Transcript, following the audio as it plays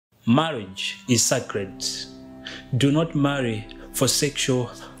Marriage is sacred. Do not marry for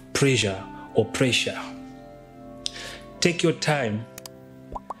sexual pleasure or pressure. Take your time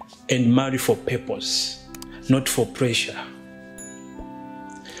and marry for purpose, not for pressure.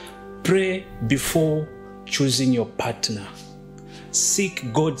 Pray before choosing your partner.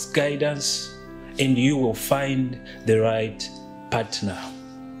 Seek God's guidance and you will find the right partner.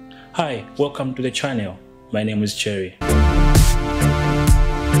 Hi, welcome to the channel. My name is Cherry.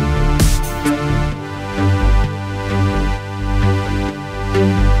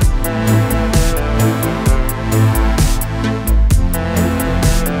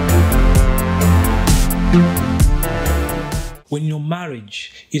 When your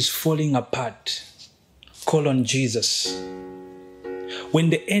marriage is falling apart, call on Jesus. When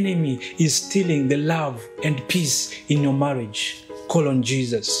the enemy is stealing the love and peace in your marriage, call on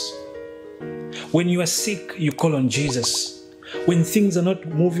Jesus. When you are sick, you call on Jesus. When things are not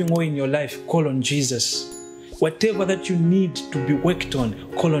moving well in your life, call on Jesus. Whatever that you need to be worked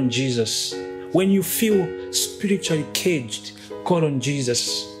on, call on Jesus. When you feel spiritually caged, call on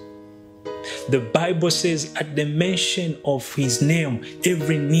Jesus. The Bible says at the mention of his name,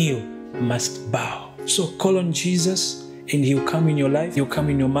 every knee must bow. So call on Jesus and he'll come in your life, he'll come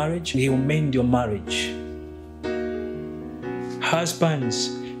in your marriage, and he'll mend your marriage. Husbands,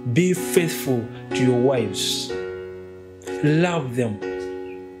 be faithful to your wives. Love them.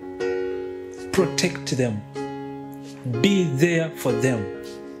 Protect them. Be there for them.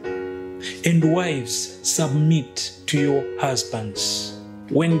 And wives, submit to your husbands.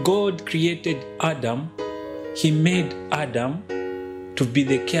 When God created Adam, he made Adam to be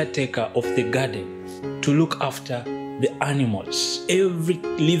the caretaker of the garden, to look after the animals, every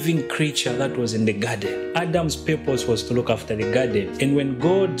living creature that was in the garden. Adam's purpose was to look after the garden. And when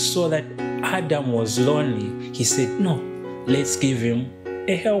God saw that Adam was lonely, he said, no, let's give him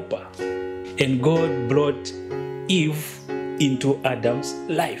a helper. And God brought Eve into Adam's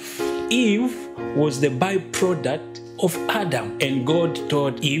life. Eve was the byproduct of Adam, and God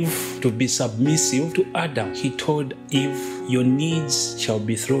told Eve to be submissive to Adam. He told Eve, your needs shall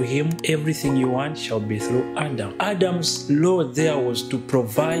be through him, everything you want shall be through Adam. Adam's law there was to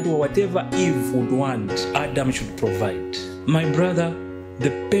provide whatever Eve would want, Adam should provide. My brother,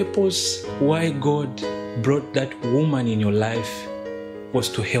 the purpose why God brought that woman in your life was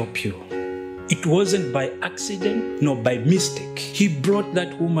to help you. It wasn't by accident, nor by mistake. He brought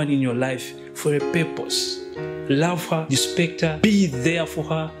that woman in your life for a purpose. Love her, respect her, be there for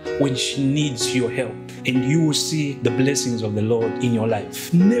her when she needs your help. And you will see the blessings of the Lord in your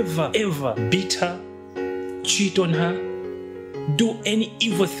life. Never ever beat her, cheat on her, do any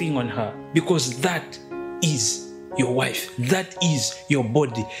evil thing on her, because that is your wife. That is your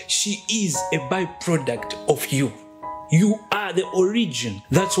body. She is a byproduct of you. You are the origin.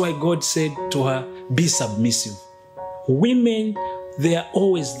 That's why God said to her, be submissive. Women, they are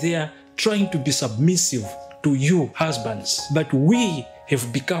always there trying to be submissive to you, husbands. But we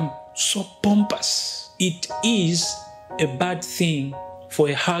have become so pompous. It is a bad thing for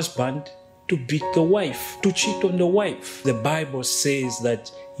a husband to beat the wife, to cheat on the wife. The Bible says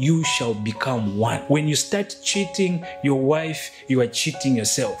that you shall become one. When you start cheating your wife, you are cheating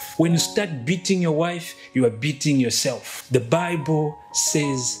yourself. When you start beating your wife, you are beating yourself. The Bible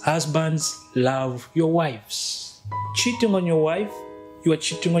says, husbands, love your wives. Cheating on your wife, you are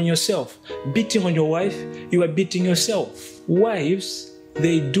cheating on yourself. Beating on your wife, you are beating yourself. Wives,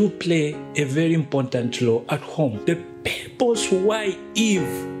 they do play a very important role at home. The purpose why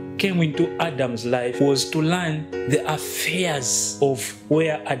Eve came into Adam's life was to learn the affairs of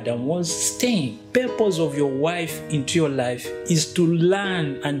where Adam was staying. Purpose of your wife into your life is to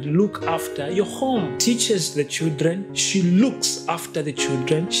learn and look after your home. Teaches the children, she looks after the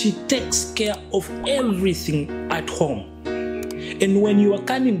children, she takes care of everything at home. And when you are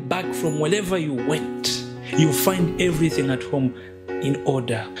coming back from wherever you went, you find everything at home in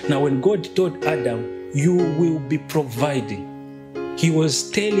order. Now, when God told Adam, you will be providing, he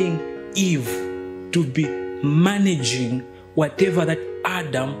was telling Eve to be managing whatever that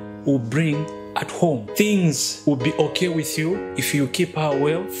Adam will bring at home. Things will be okay with you if you keep her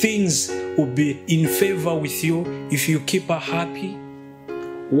well. Things will be in favor with you if you keep her happy.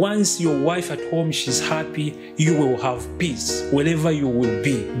 Once your wife at home, she's happy, you will have peace wherever you will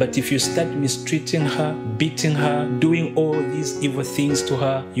be. But if you start mistreating her, beating her, doing all these evil things to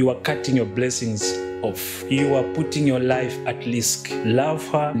her, you are cutting your blessings off. You are putting your life at risk. Love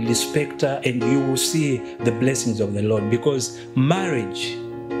her, respect her, and you will see the blessings of the Lord, because marriage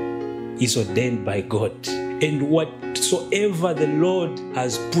is ordained by God. And whatsoever the Lord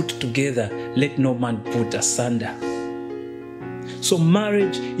has put together, let no man put asunder. So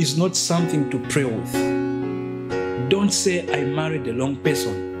marriage is not something to pray with. Don't say, I married the wrong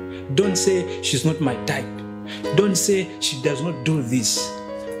person. Don't say, she's not my type. Don't say, she does not do this.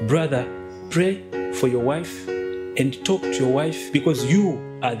 Brother, pray for your wife and talk to your wife, because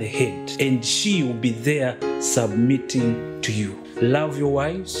you are the head and she will be there submitting to you. Love your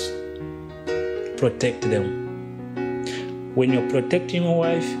wives, protect them. When you're protecting your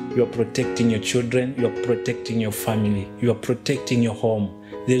wife, you're protecting your children, you're protecting your family, you're protecting your home.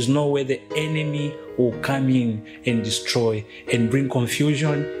 There's no way the enemy will come in and destroy and bring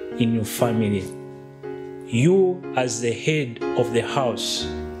confusion in your family. You, as the head of the house,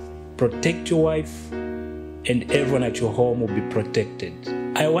 protect your wife, and everyone at your home will be protected.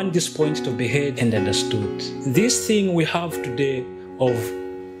 I want this point to be heard and understood. This thing we have today of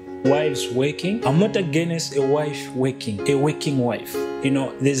wives working, I'm not against a wife working, a working wife. You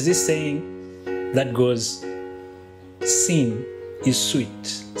know, there's this saying that goes, sin is sweet.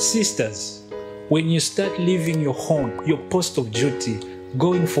 Sisters, when you start leaving your home, your post of duty,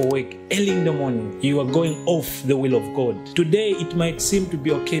 going for work early in the morning, you are going off the will of God. Today it might seem to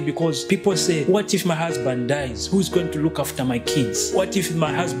be okay because people say, what if my husband dies? Who's going to look after my kids? What if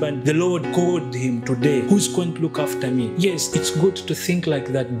my husband, the Lord called him today? Who's going to look after me? Yes, it's good to think like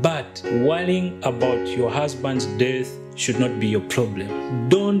that, but worrying about your husband's death should not be your problem.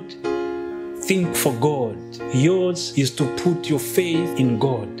 Don't think for God. Yours is to put your faith in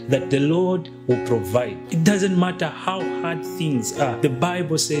God, that the Lord will provide. It doesn't matter how hard things are. The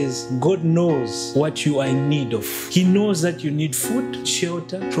Bible says God knows what you are in need of. He knows that you need food,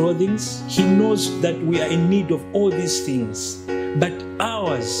 shelter, clothing. He knows that we are in need of all these things. But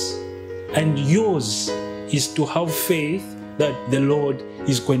ours and yours is to have faith that the Lord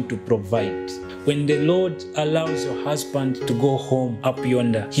is going to provide. When the Lord allows your husband to go home up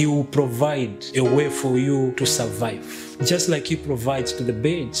yonder, He will provide a way for you to survive. Just like He provides to the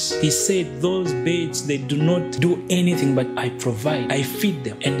birds. He said, those birds, they do not do anything, but I provide. I feed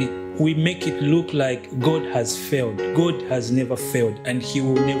them. And we make it look like God has failed. God has never failed, and He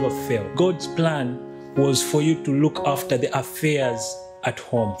will never fail. God's plan was for you to look after the affairs at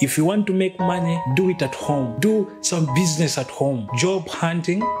home. If you want to make money, do it at home. Do some business at home. Job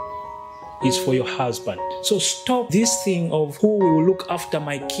hunting is for your husband. So stop this thing of who will look after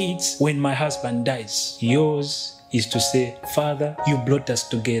my kids when my husband dies. Yours is to say, Father, you brought us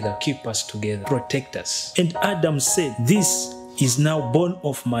together. Keep us together. Protect us. And Adam said, this is now bone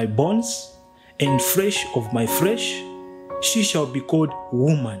of my bones and flesh of my flesh. She shall be called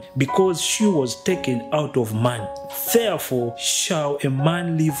woman, because she was taken out of man. Therefore shall a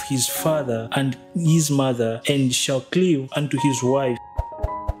man leave his father and his mother, and shall cleave unto his wife,